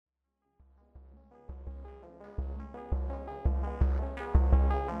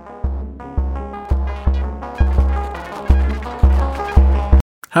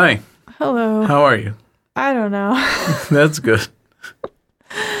Hi, Hello. how are you? I don't know. That's good.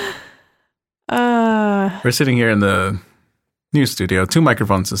 uh, We're sitting here in the new studio. 2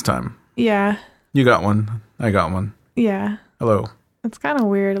 microphones this time. yeah, You got one. I got one. yeah. Hello. It's kind of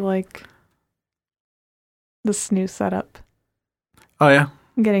weird, like, this new setup. Oh, yeah?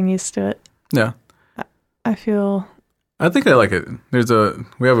 I'm getting used to it. Yeah. I feel, I think I like it.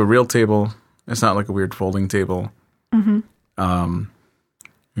 We have a real table. It's not like a weird folding table. mm-hmm.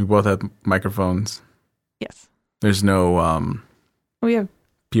 We both have microphones. Yes. There's no We have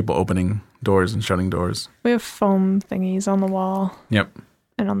people opening doors and shutting doors. foam thingies on the wall. Yep.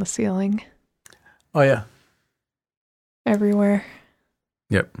 And on the ceiling. Oh, yeah. Everywhere.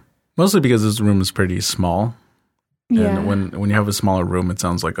 Yep. Mostly because this room is pretty small. Yeah. And when you have a smaller room, it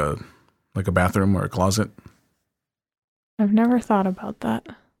sounds like a bathroom or a closet. I've never thought about that.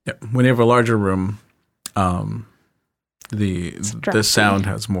 Yeah. When you have a larger room, the drafty. sound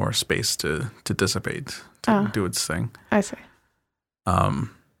has more space to dissipate, to do its thing. I see.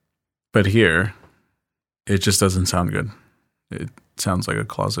 But here, it just doesn't sound good. It sounds like a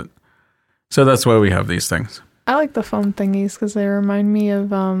closet. So that's why we have these things. I like the foam thingies because they remind me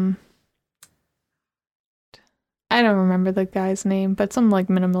of, I don't remember the guy's name, but some like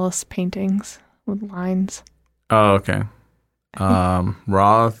minimalist paintings with lines. Oh, okay.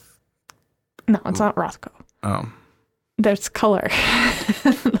 Roth. No, it's not Rothko. Oh. There's color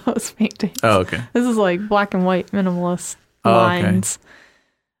in those paintings. Oh, okay. This is like black and white minimalist Okay. lines.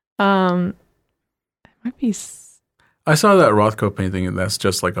 It might be. I saw that Rothko painting, and that's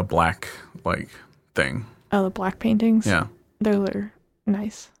just like a black thing. Oh, the black paintings. Yeah, Those are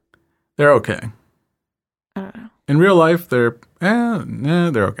nice. they're okay. I don't know. In real life, they're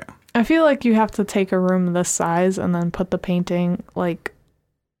okay. I feel like you have to take a room this size and then put the painting like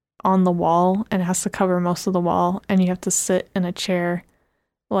on the wall, and it has to cover most of the wall, and you have to sit in a chair,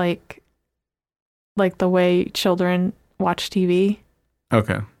 like the way children watch TV,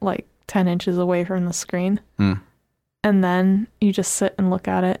 Okay. like 10 inches away from the screen. Hmm. And then you just sit and look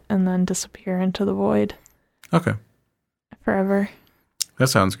at it and then disappear into the void Okay. forever. That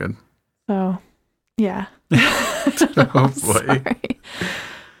sounds good. So, yeah. Oh boy.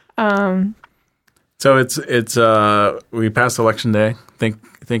 Sorry. So it's we passed election day.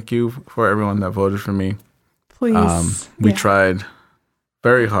 Thank you for everyone that voted for me. Please. We Yeah. tried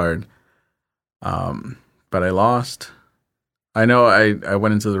very hard. But I lost. I know I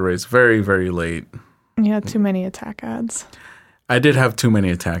went into the race very, very late. You had too many attack ads. I did have too many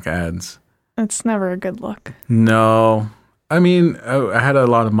attack ads. It's never a good look. No. I mean, I had a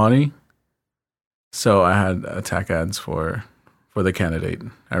lot of money. So I had attack ads for the candidate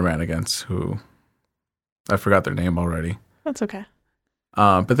I ran against, who I forgot their name already. That's okay.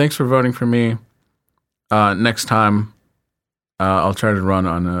 But thanks for voting for me. Next time, I'll try to run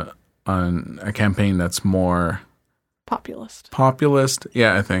on a campaign that's more Populist.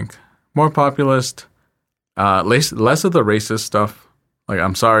 Yeah, I think more populist. Less of the racist stuff. Like,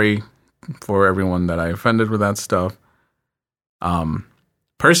 I'm sorry for everyone that I offended with that stuff.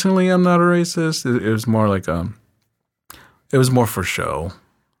 Personally, I'm not a racist. It was more like it was more for show.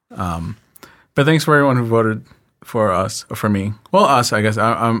 But thanks for everyone who voted for me. Well, us, I guess.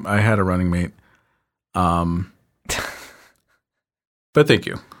 I had a running mate. But thank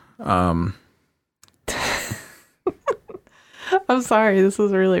you. I'm sorry, this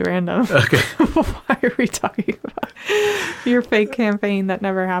is really random. Okay. Why are we talking about your fake campaign that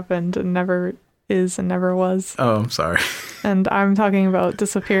never happened and never is and never was? Oh, I'm sorry. And I'm talking about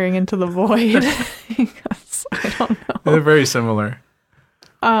disappearing into the void because I don't know. They're very similar.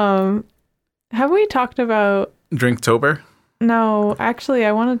 Have we talked about? Drinktober? No, actually,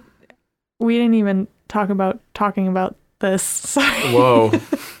 we didn't even talking about this. Sorry. Whoa.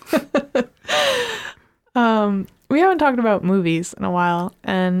 We haven't talked about movies in a while,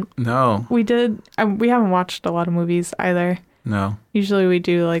 and No. we did. We haven't watched a lot of movies either. No. Usually we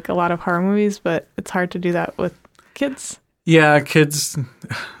do like a lot of horror movies, but it's hard to do that with kids. Yeah, kids.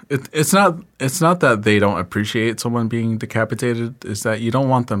 It's not that they don't appreciate someone being decapitated. It's that you don't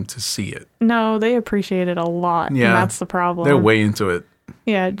want them to see it. No, they appreciate it a lot. Yeah, and that's the problem. They're way into it.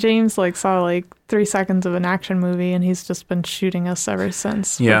 Yeah, James saw 3 seconds of an action movie, and he's just been shooting us ever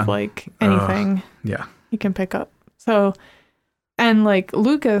since. Yeah. With anything Yeah. he can pick up. So, and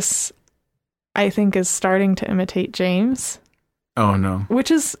Lucas, I think, is starting to imitate James. Oh no. Which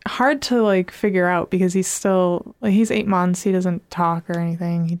is hard to figure out because he's still he's 8 months. He doesn't talk or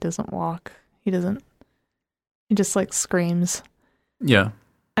anything. He doesn't walk. He just screams Yeah.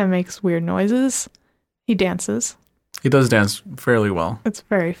 and makes weird noises. He dances. He does dance fairly well. It's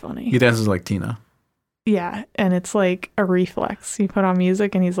very funny. He dances like Tina. Yeah, and it's like a reflex. You put on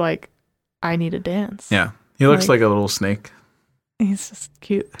music and he's like, I need to dance. Yeah. He looks like a little snake. He's just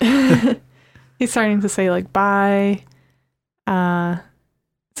cute. He's starting to say like bye.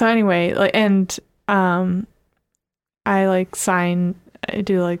 So anyway, like, and I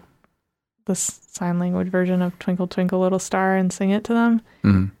do like the sign language version of Twinkle Twinkle Little Star and sing it to them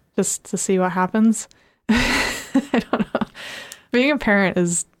just to see what happens. I don't know. Being a parent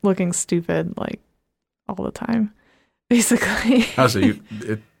is looking stupid like all the time, basically. Oh, so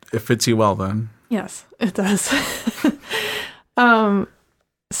it fits you well then. Yes, it does.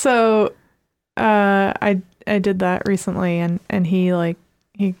 So I did that recently, and he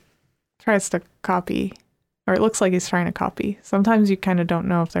tries to copy, or it looks like he's trying to copy. Sometimes you kind of don't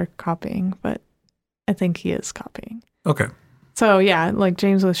know if they're copying, but I think he is copying. Okay. So yeah, like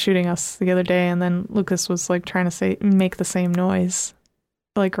James was shooting us the other day, and then Lucas was like trying to make the same noise,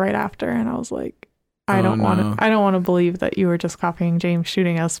 like right after, and I was like, I don't want to believe that you were just copying James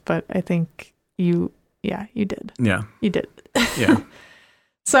shooting us, but I think you did. Yeah. You did. Yeah.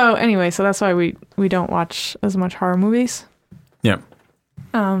 So anyway, so that's why we don't watch as much horror movies. Yeah.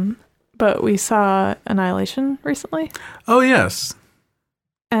 But we saw Annihilation recently. Oh yes.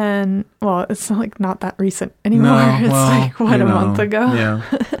 And well, it's not that recent anymore. No, it's like a month ago. Yeah.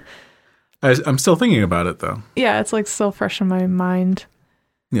 I'm still thinking about it though. Yeah, it's like still fresh in my mind.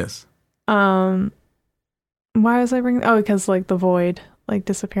 Yes. Why was I bringing? Oh, because like the void, like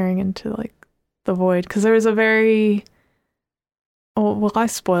disappearing into like the void. Because there was a very. Oh, will I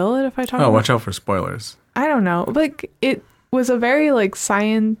spoil it if I talk? Oh, watch out for spoilers. I don't know. Like it was a very like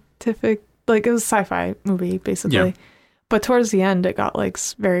scientific, like it was a sci-fi movie basically. Yeah. But towards the end, it got like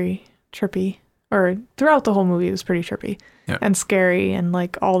very trippy. Or throughout the whole movie, it was pretty trippy and scary and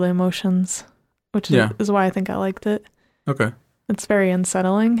like all the emotions, which is why I think I liked it. Okay. It's very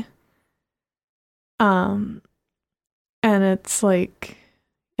unsettling. And it's like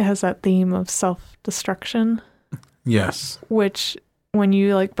it has that theme of self-destruction. Yes. Which when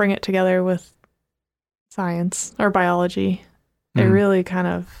you like bring it together with science or biology, it really kind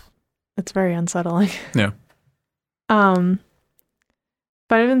of it's very unsettling. Yeah.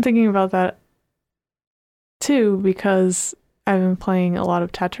 But I've been thinking about that too because I've been playing a lot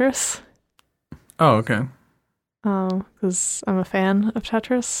of Tetris. Oh, okay. Because I'm a fan of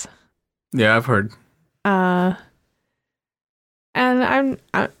Tetris. Yeah, I've heard. And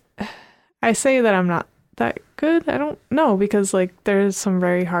I say that I'm not that good. I don't know because like there's some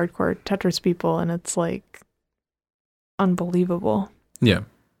very hardcore Tetris people and it's like unbelievable. Yeah.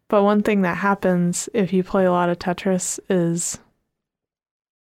 But one thing that happens if you play a lot of Tetris is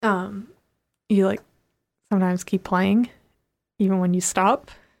you like sometimes keep playing even when you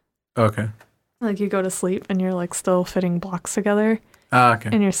stop. Okay. Like you go to sleep and you're like still fitting blocks together Okay.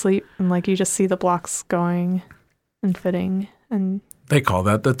 in your sleep and like you just see the blocks going and fitting and they call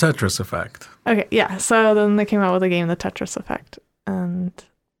that the Tetris effect. okay, yeah. So then they came out with a game, the Tetris Effect, and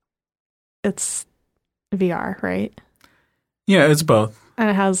it's VR, right? Yeah, it's both. And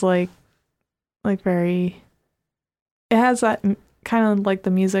it has like very, it has that kind of like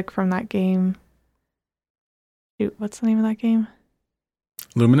the music from that game. Shoot, what's the name of that game?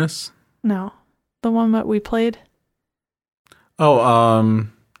 Luminous? No, the one that we played. Oh,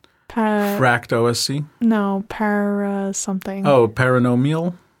 Fract OSC? No, Para something. Oh,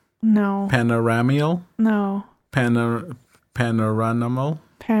 Paranomial? No. Panoramial? No. Panoramical?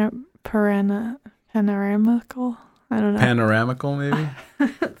 Panoramical? I don't know. Panoramical, maybe?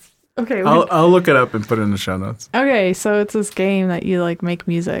 Okay. I'll look it up and put it in the show notes. Okay, so it's this game that you like make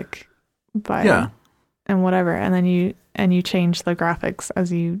music by and whatever, and then you change the graphics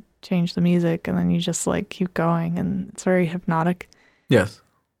as you change the music, and then you just like keep going, and it's very hypnotic. Yes.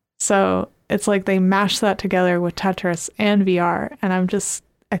 So it's like they mash that together with Tetris and VR, and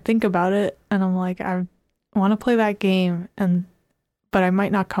I think about it, and I'm like, I want to play that game, but I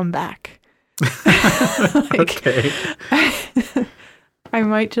might not come back. Okay. I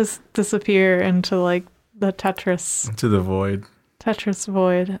might just disappear into like the Tetris. To the void. Tetris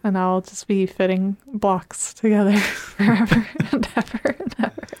void, and I'll just be fitting blocks together forever and ever and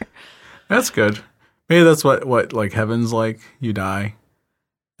ever. That's good. Maybe that's what like heaven's like. You die,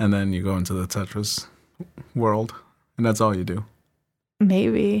 and then you go into the Tetris world, and that's all you do.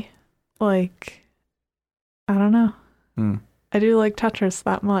 Maybe. Like, I don't know. I do like Tetris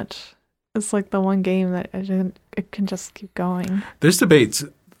that much. It's like the one game that it can just keep going. There's debates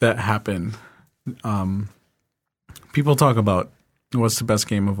that happen. People talk about what's the best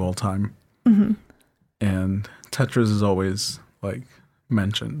game of all time. Mm-hmm. And Tetris is always like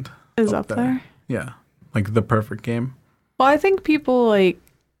mentioned. Is up there? Yeah. Like the perfect game. Well, I think people like,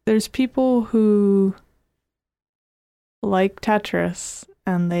 there's people who like Tetris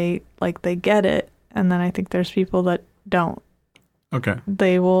and they get it, and then I think there's people that don't. Okay.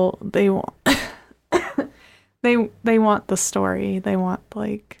 They want they want the story. They want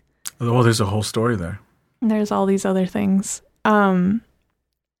like, Well, there's a whole story there. there's all these other things to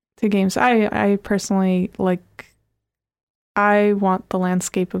games. I personally I want the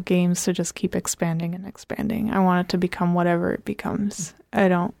landscape of games to just keep expanding and expanding. I want it to become whatever it becomes.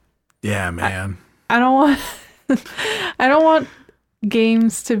 Yeah, man. I don't want I don't want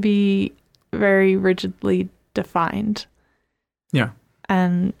games to be very rigidly defined. Yeah.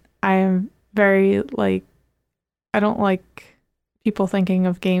 And I am very I don't like people thinking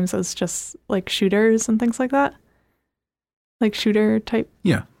of games as just like shooters and things like that. Like shooter type.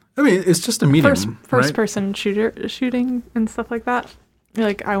 Yeah. I mean, it's just a medium, First right? person shooting and stuff like that.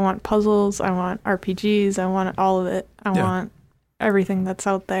 Like I want puzzles, I want RPGs, I want all of it. I want everything that's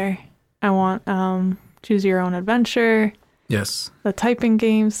out there. I want choose your own adventure. Yes. The typing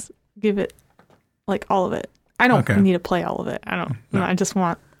games, give it like all of it. I don't need to play all of it. I don't. No. I just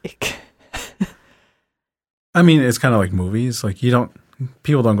want like. I mean, it's kind of like movies. Like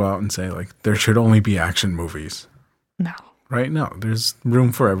people don't go out and say like there should only be action movies. No. Right? No, there's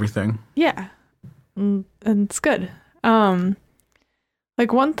room for everything. Yeah, and it's good.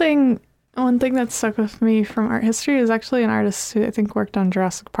 Like one thing that stuck with me from art history is actually an artist who I think worked on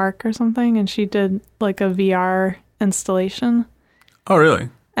Jurassic Park or something, and she did like a VR installation. Oh, really?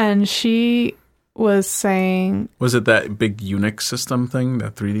 And she was saying, was it that big Unix system thing,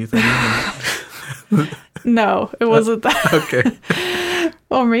 that 3D thing? No, it wasn't that. Okay.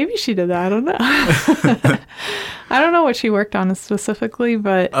 Well, maybe she did that. I don't know. I don't know what she worked on specifically,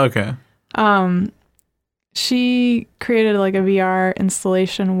 but okay. She created like a VR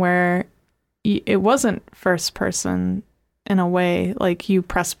installation where it wasn't first person in a way, like you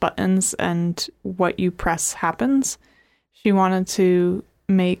press buttons and what you press happens. She wanted to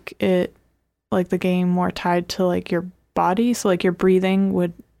make it like the game more tied to like your body, so like your breathing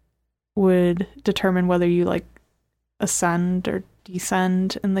would determine whether you like ascend or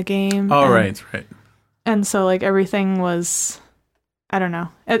descend in the game. Oh, right. And so like everything was, I don't know.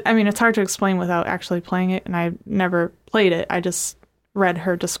 I mean, it's hard to explain without actually playing it, and I never played it. I just read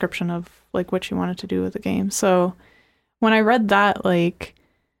her description of like what she wanted to do with the game. So when I read that, like,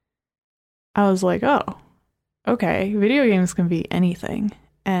 I was like, oh, okay, video games can be anything,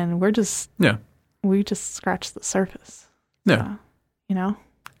 and we just scratched the surface. Yeah, so, you know.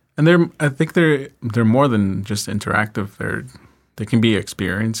 And I think they're more than just interactive. They can be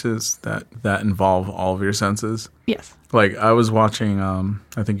experiences that involve all of your senses. Yes. Like I was watching,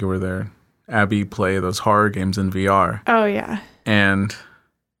 I think you were there, Abby play those horror games in VR. Oh yeah. And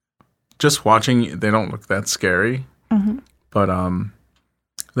just watching, they don't look that scary. Mm-hmm. But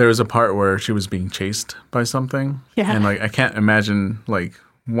there was a part where she was being chased by something. Yeah. And like I can't imagine like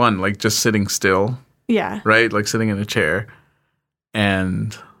just sitting still. Yeah. Right? Like sitting in a chair.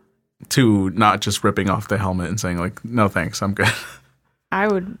 And two, not just ripping off the helmet and saying like, no thanks, I'm good. I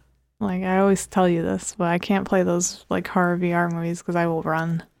would, like, I always tell you this, but I can't play those like horror VR movies because I will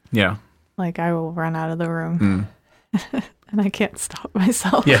run. Yeah. Like I will run out of the room. And I can't stop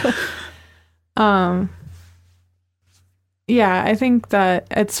myself. Yeah. Yeah, I think that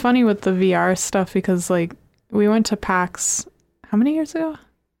it's funny with the VR stuff because like we went to PAX how many years ago?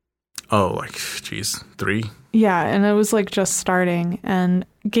 Oh, like, geez, 3? Yeah, and it was like just starting, and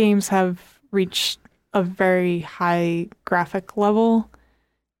games have reached a very high graphic level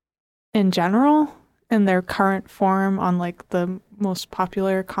in general in their current form on like the most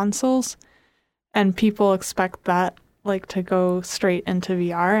popular consoles, and people expect that like to go straight into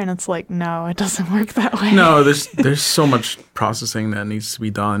VR, and it's like, no, it doesn't work that way. No, there's so much processing that needs to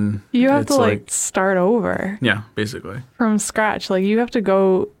be done. You have to like start over. Yeah, basically. From scratch. Like you have to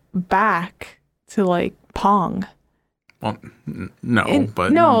go back to like Pong. Well,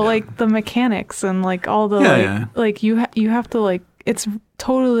 no, like the mechanics and like all the like you have to like, it's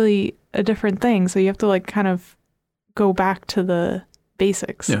totally a different thing. So you have to like kind of go back to the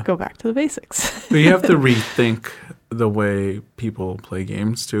basics. Yeah. Go back to the basics. But you have to rethink the way people play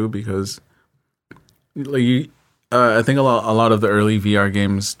games too, because like I think a lot of the early VR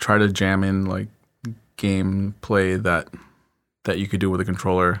games try to jam in like gameplay that you could do with a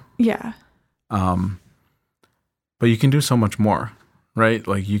controller. Yeah. But you can do so much more, right?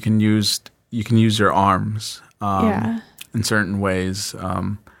 Like you can use your arms in certain ways.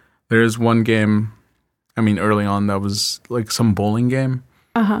 There's one game, I mean, early on that was like some bowling game.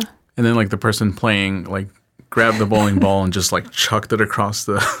 Uh-huh. And then like the person playing like grabbed the bowling ball and just like chucked it across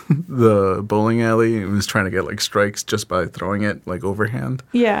the bowling alley and was trying to get like strikes just by throwing it like overhand.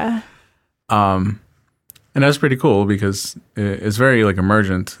 Yeah. And that's pretty cool because it's very like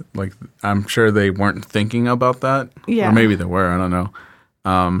emergent. Like I'm sure they weren't thinking about that. Yeah. Or maybe they were, I don't know.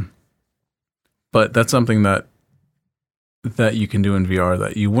 But that's something that you can do in VR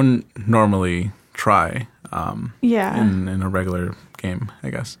that you wouldn't normally try in a regular game, I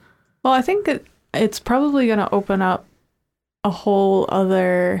guess. Well, I think it's probably going to open up a whole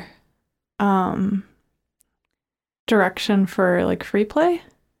other direction for like free play.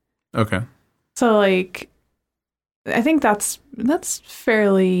 Okay. So like I think that's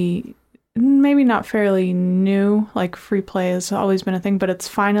fairly, maybe not fairly new. Like free play has always been a thing, but it's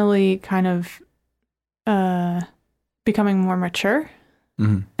finally kind of becoming more mature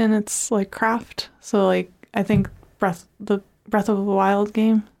in its like craft. So like I think the Breath of the Wild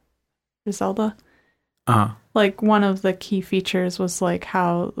game, Zelda. Like one of the key features was like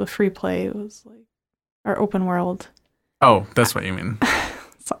how the free play was like, or open world. Oh, that's what you mean.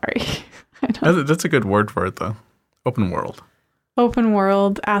 Sorry. That's a good word for it though. Open world. Open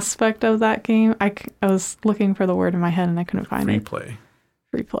world aspect of that game. I was looking for the word in my head and I couldn't find it.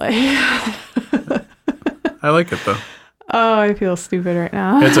 Free play. I like it though. Oh, I feel stupid right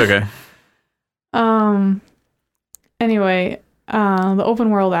now. It's okay. Anyway, the open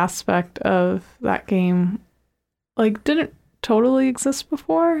world aspect of that game like didn't totally exist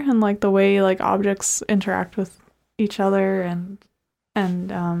before, and like the way like objects interact with each other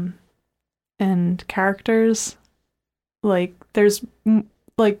and characters, like there's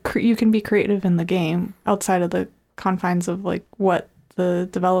like you can be creative in the game outside of the confines of like what the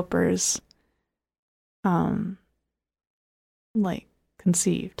developers like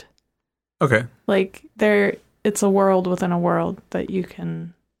conceived. Okay. Like it's a world within a world that you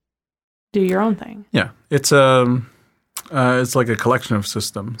can do your own thing. Yeah. It's like a collection of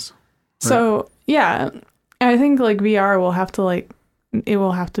systems. Right? So, yeah, I think like VR will have to like, it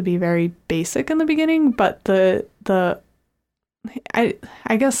will have to be very basic in the beginning, but I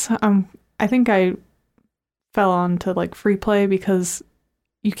guess I think I fell onto like free play because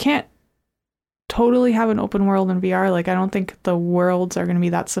you can't totally have an open world in VR. Like I don't think the worlds are going to be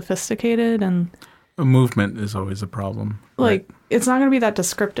that sophisticated, and movement is always a problem. Like right? It's not going to be that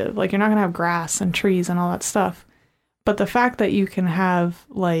descriptive. Like you're not going to have grass and trees and all that stuff. But the fact that you can have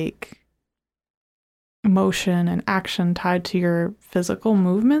like motion and action tied to your physical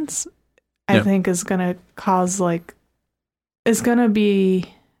movements, I think is going to cause like, is going to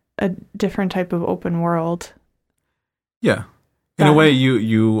be a different type of open world. Yeah. In a way,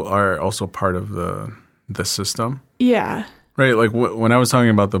 you are also part of the system. Yeah. Right. Like when I was talking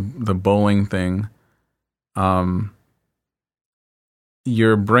about the bowling thing,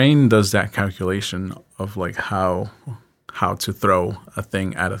 your brain does that calculation of like how to throw a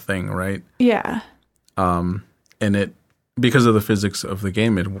thing at a thing, right? Yeah. And it, because of the physics of the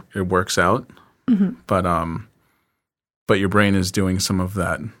game, it works out. Mm-hmm. But your brain is doing some of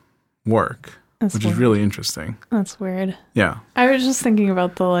that work, which is really interesting. That's weird. Yeah. I was just thinking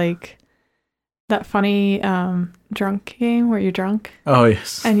about the like that funny drunk game where you're drunk. Oh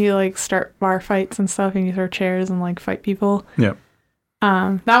yes. And you like start bar fights and stuff, and you throw chairs and like fight people. Yep.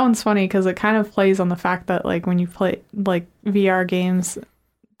 That one's funny because it kind of plays on the fact that like when you play like VR games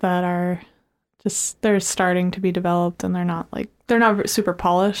that are just, they're starting to be developed and they're not super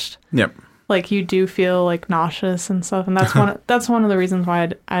polished. Yep. Like you do feel like nauseous and stuff, and that's one of the reasons why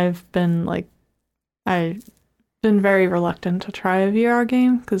I've been very reluctant to try a VR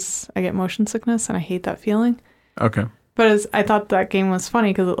game because I get motion sickness and I hate that feeling. Okay. But I thought that game was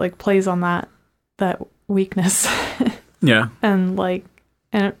funny because it like plays on that weakness. Yeah. And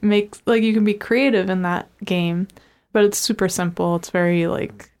it makes like you can be creative in that game, but it's super simple. It's very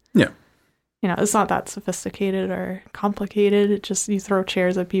like, it's not that sophisticated or complicated. It just, you throw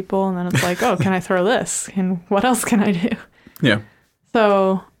chairs at people and then it's like, oh, can I throw this? And what else can I do? Yeah.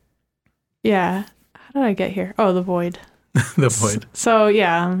 So, yeah. How did I get here? Oh, the Void. The Void. So,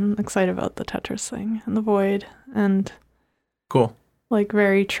 yeah, I'm excited about the Tetris thing and the Void and cool. Like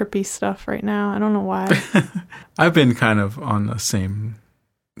very trippy stuff right now. I don't know why. I've been kind of on the same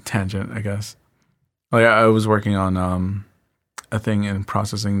tangent, I guess. Like I was working on a thing in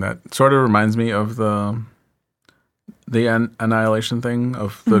processing that sort of reminds me of the annihilation thing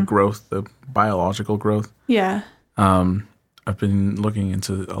of the growth, the biological growth. Yeah. I've been looking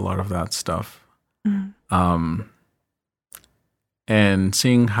into a lot of that stuff. And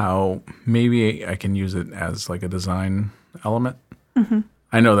seeing how maybe I can use it as like a design element. Mm-hmm.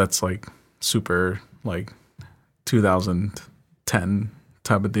 I know that's like super like 2010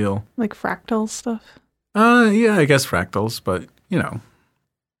 type of deal. Like fractal stuff? Yeah, I guess fractals, but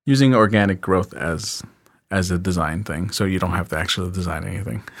using organic growth as a design thing, so you don't have to actually design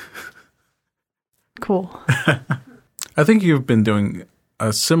anything. cool. I think you've been doing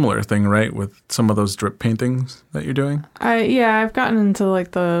a similar thing, right, with some of those drip paintings that you're doing? I've gotten into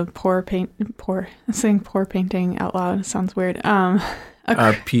like the saying pour painting out loud sounds weird.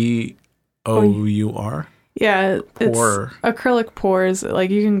 P-O-U-R? Yeah, it's Pour. acrylic pours.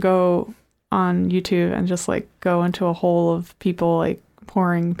 Like you can go on YouTube and just like go into a hole of people like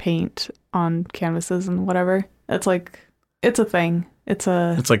pouring paint on canvases and whatever. It's like, it's a thing. It's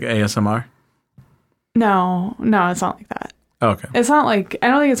like ASMR? No, it's not like that. Oh, okay. It's not like, I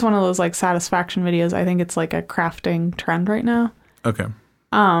don't think it's one of those like satisfaction videos. I think it's like a crafting trend right now. Okay.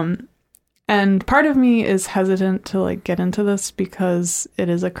 And part of me is hesitant to like get into this because it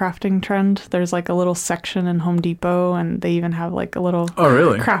is a crafting trend. There's like a little section in Home Depot and they even have like a little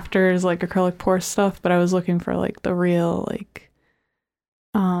crafters, like acrylic pour stuff. But I was looking for like the real, like,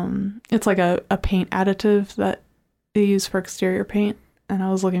 it's like a paint additive that they use for exterior paint. And I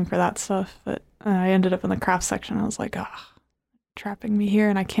was looking for that stuff, but I ended up in the craft section. I was like, trapping me here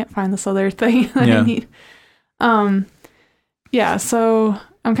and I can't find this other thing that I need. Yeah, so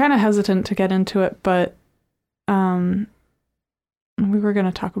I'm kind of hesitant to get into it, but we were going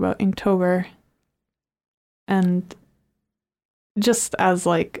to talk about Inktober and just as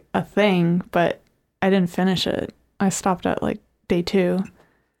like a thing, but I didn't finish it. I stopped at like day 2.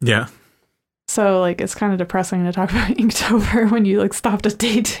 Yeah. So like it's kind of depressing to talk about Inktober when you like stopped at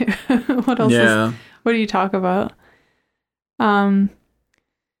day 2. What else? Yeah. What do you talk about?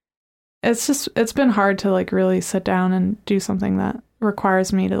 It's been hard to like really sit down and do something that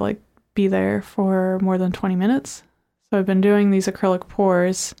requires me to like be there for more than 20 minutes. So I've been doing these acrylic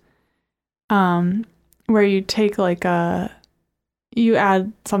pours, where you take like you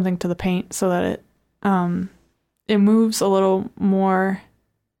add something to the paint so that it moves a little more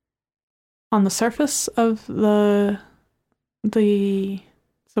on the surface of the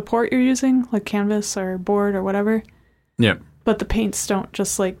support you're using, like canvas or board or whatever. Yeah. But the paints don't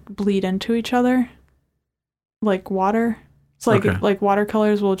just like bleed into each other like water. It's like like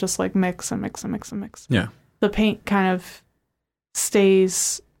watercolors will just like mix and mix and mix and mix. Yeah. The paint kind of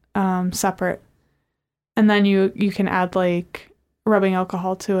stays separate. And then you can add like rubbing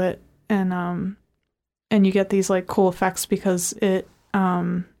alcohol to it and you get these like cool effects because it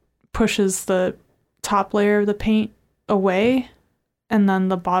pushes the top layer of the paint away and then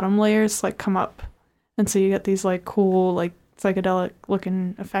the bottom layers like come up. And so you get these like cool like psychedelic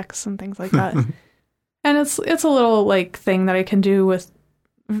looking effects and things like that. And it's a little like thing that I can do with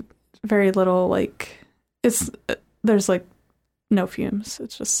very little like there's like no fumes.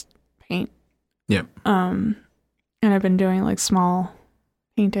 It's just paint. Yep. And I've been doing like small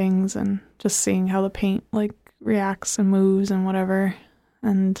paintings and just seeing how the paint like reacts and moves and whatever.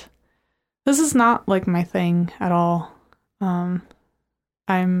 And this is not like my thing at all. I'm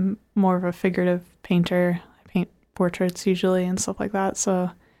more of a figurative painter. I paint portraits usually and stuff like that.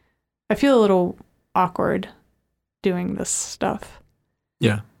 So I feel a little awkward doing this stuff.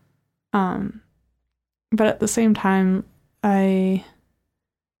 Yeah. But at the same time, I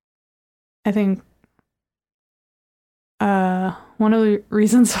think one of the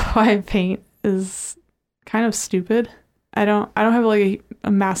reasons why I paint is kind of stupid. I don't have like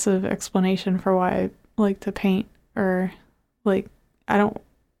a massive explanation for why I like to paint or like I don't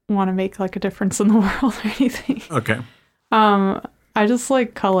want to make like a difference in the world or anything. Okay. I just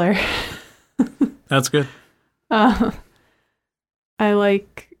like color. That's good. I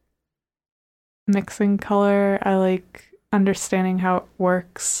like mixing color. I like understanding how it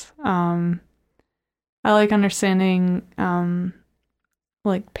works. I like understanding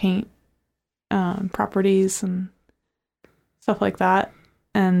like paint properties and stuff like that.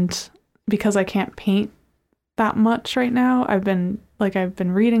 And because I can't paint that much right now, I've been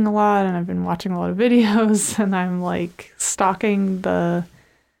reading a lot and I've been watching a lot of videos and I'm like stalking the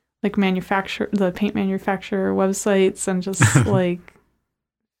paint manufacturer websites and just like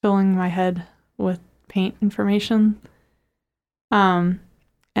filling my head with paint information.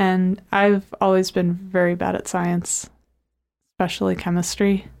 And I've always been very bad at science, especially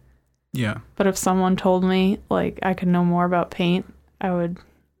chemistry. Yeah. But if someone told me like I could know more about paint, I would.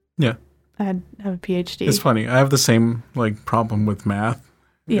 Yeah. I'd have a PhD. It's funny. I have the same like problem with math.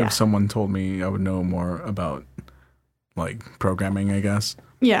 Yeah. If someone told me I would know more about like programming, I guess.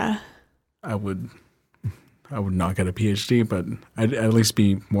 Yeah. I would not get a PhD, but I'd at least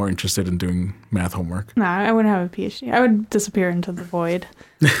be more interested in doing math homework. No, I wouldn't have a PhD. I would disappear into the void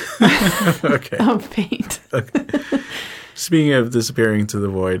okay. of paint. Okay. Speaking of disappearing into the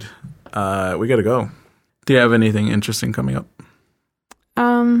void, we got to go. Do you have anything interesting coming up?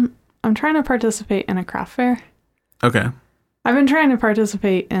 I'm trying to participate in a craft fair. Okay. I've been trying to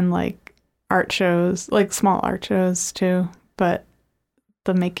participate in like art shows, like small art shows too, but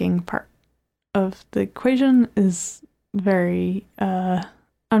the making part of the equation is very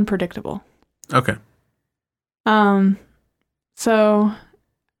unpredictable. Okay. So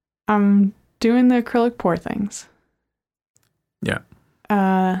I'm doing the acrylic pour things. Yeah.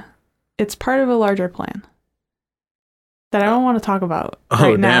 It's part of a larger plan that I don't want to talk about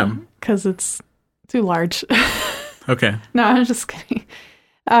right now because it's too large. Okay. No, I'm just kidding.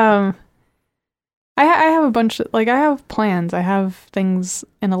 I have a bunch of, like, I have plans. I have things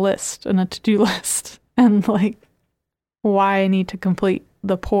in a list, in a to-do list, and like why I need to complete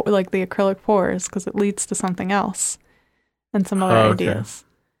the pour, like the acrylic pours, because it leads to something else and some other ideas.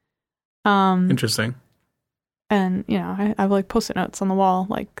 Interesting. And you know, I have like post-it notes on the wall,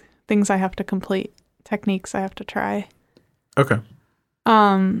 like things I have to complete, techniques I have to try. Okay.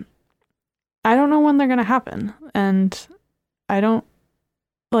 I don't know when they're gonna happen, and I don't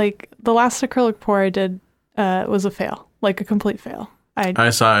like the last acrylic pour I did was a fail, like a complete fail. I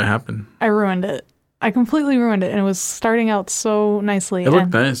saw it happen. I ruined it. I completely ruined it, and it was starting out so nicely. It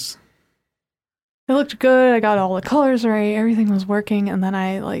looked nice. It looked good. I got all the colors right. Everything was working, and then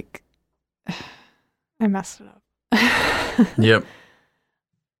I messed it up. Yep.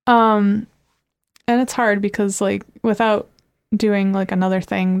 And it's hard because like without doing like another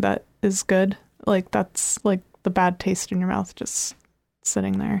thing that is good, like that's like the bad taste in your mouth just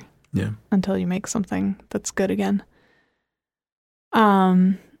sitting there. Yeah. Until you make something that's good again.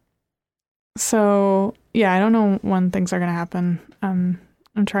 So yeah, I don't know when things are gonna happen. I'm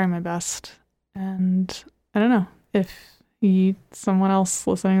trying my best, and I don't know if someone else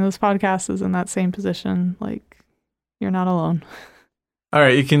listening to this podcast is in that same position. Like, you're not alone. All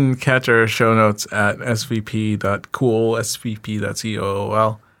right, you can catch our show notes at svp.cool,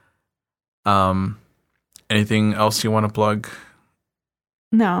 svp.cool. Anything else you want to plug?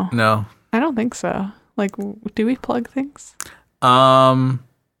 No, I don't think so. Like, do we plug things? Watch.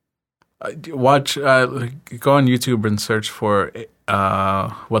 Go on YouTube and search for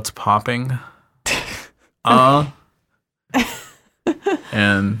what's popping.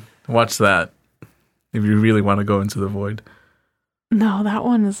 And watch that if you really want to go into the void. No, that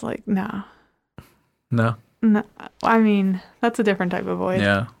one is like no. I mean, that's a different type of void.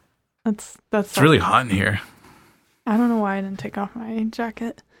 Yeah, that's. It's really hot in here. I don't know why I didn't take off my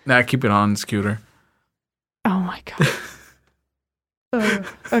jacket. Nah, keep it on, Scooter. Oh my god.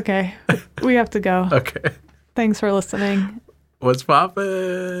 Okay, we have to go. Okay. Thanks for listening. What's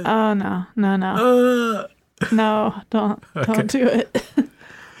poppin'? Oh no. No, don't do it.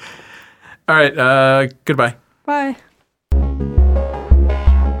 All right. Goodbye. Bye.